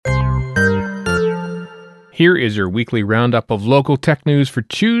Here is your weekly roundup of local tech news for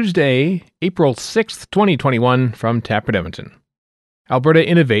Tuesday, April 6th, 2021 from Taproot Edmonton. Alberta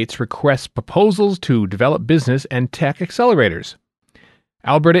Innovates requests proposals to develop business and tech accelerators.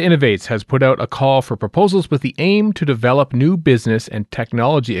 Alberta Innovates has put out a call for proposals with the aim to develop new business and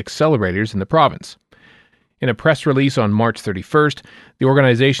technology accelerators in the province. In a press release on March 31st, the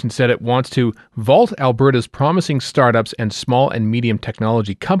organization said it wants to vault Alberta's promising startups and small and medium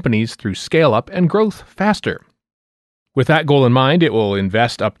technology companies through scale-up and growth faster. With that goal in mind, it will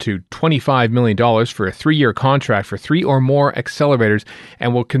invest up to $25 million for a 3-year contract for 3 or more accelerators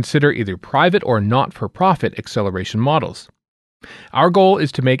and will consider either private or not-for-profit acceleration models. Our goal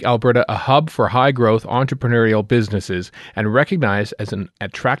is to make Alberta a hub for high-growth entrepreneurial businesses and recognized as an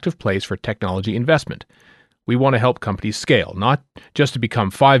attractive place for technology investment. We want to help companies scale, not just to become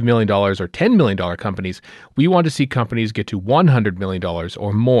 $5 million or $10 million companies. We want to see companies get to $100 million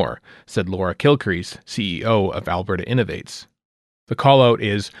or more, said Laura Kilcrease, CEO of Alberta Innovates. The call-out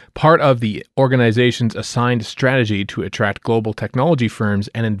is part of the organization's assigned strategy to attract global technology firms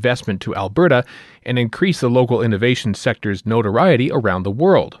and investment to Alberta and increase the local innovation sector's notoriety around the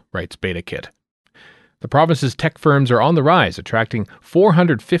world, writes BetaKit. The province's tech firms are on the rise, attracting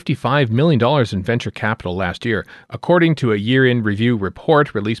 $455 million in venture capital last year, according to a year-in review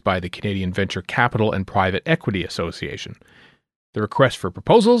report released by the Canadian Venture Capital and Private Equity Association. The request for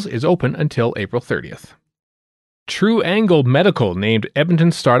proposals is open until April 30th. True Angle Medical named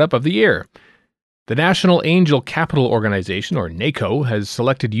Edmonton Startup of the Year. The National Angel Capital Organization, or NACO, has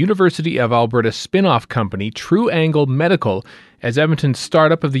selected University of Alberta spin-off company True Angle Medical as Edmonton's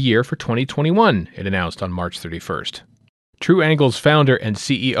Startup of the Year for 2021, it announced on March 31st. True Angle's founder and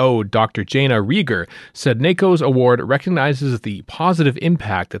CEO, Dr. Jana Rieger, said NACO's award recognizes the positive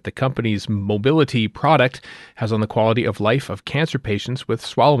impact that the company's mobility product has on the quality of life of cancer patients with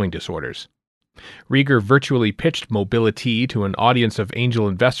swallowing disorders. Rieger virtually pitched Mobility to an audience of angel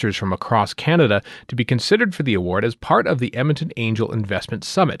investors from across Canada to be considered for the award as part of the Edmonton Angel Investment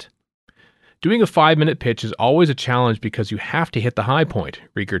Summit. Doing a 5-minute pitch is always a challenge because you have to hit the high point,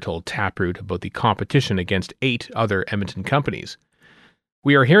 Rieger told Taproot about the competition against 8 other Edmonton companies.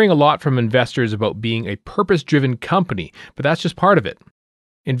 We are hearing a lot from investors about being a purpose-driven company, but that's just part of it.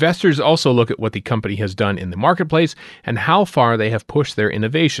 Investors also look at what the company has done in the marketplace and how far they have pushed their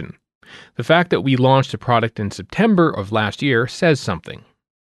innovation. The fact that we launched a product in September of last year says something.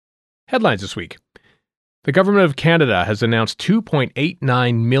 Headlines this week. The Government of Canada has announced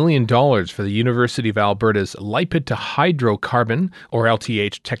 $2.89 million for the University of Alberta's Lipid to Hydrocarbon, or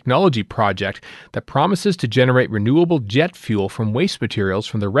LTH, technology project that promises to generate renewable jet fuel from waste materials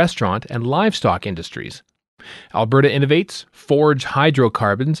from the restaurant and livestock industries. Alberta Innovates, Forge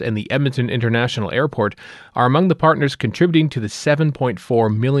Hydrocarbons, and the Edmonton International Airport are among the partners contributing to the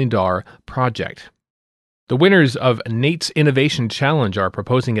 $7.4 million project. The winners of Nate's Innovation Challenge are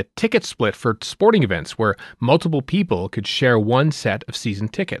proposing a ticket split for sporting events where multiple people could share one set of season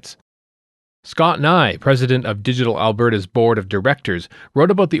tickets. Scott Nye, president of Digital Alberta's board of directors, wrote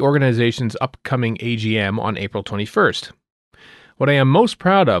about the organization's upcoming AGM on April 21st. What I am most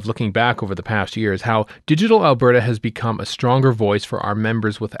proud of looking back over the past year is how Digital Alberta has become a stronger voice for our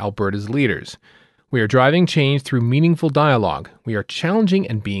members with Alberta's leaders. We are driving change through meaningful dialogue. We are challenging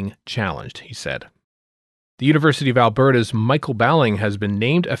and being challenged, he said. The University of Alberta's Michael Balling has been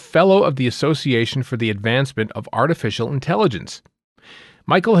named a Fellow of the Association for the Advancement of Artificial Intelligence.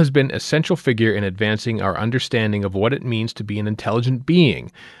 Michael has been a central figure in advancing our understanding of what it means to be an intelligent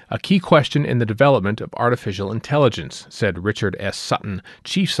being, a key question in the development of artificial intelligence, said Richard S. Sutton,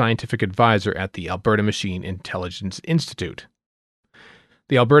 Chief Scientific Advisor at the Alberta Machine Intelligence Institute.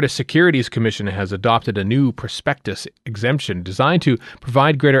 The Alberta Securities Commission has adopted a new prospectus exemption designed to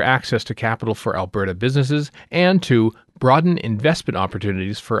provide greater access to capital for Alberta businesses and to broaden investment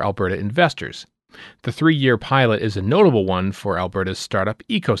opportunities for Alberta investors. The 3-year pilot is a notable one for Alberta's startup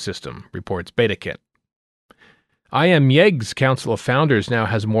ecosystem, reports BetaKit. IM Yeg's Council of Founders now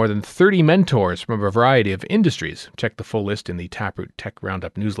has more than 30 mentors from a variety of industries. Check the full list in the Taproot Tech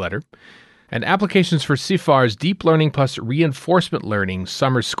Roundup newsletter. And applications for CIFAR's Deep Learning Plus Reinforcement Learning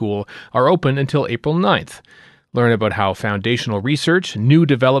Summer School are open until April 9th. Learn about how foundational research, new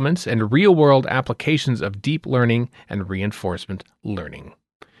developments, and real-world applications of deep learning and reinforcement learning.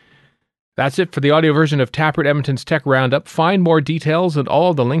 That's it for the audio version of Taproot Edmonton's Tech Roundup. Find more details and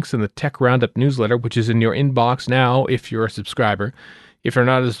all of the links in the Tech Roundup newsletter, which is in your inbox now if you're a subscriber. If you're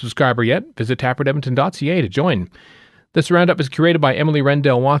not a subscriber yet, visit taprootedmonton.ca to join. This roundup is curated by Emily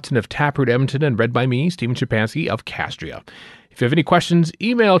Rendell-Watson of Taproot Edmonton and read by me, Stephen Shapansky of Castria. If you have any questions,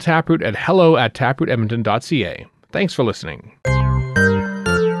 email taproot at hello@taprootedmonton.ca. Thanks for listening.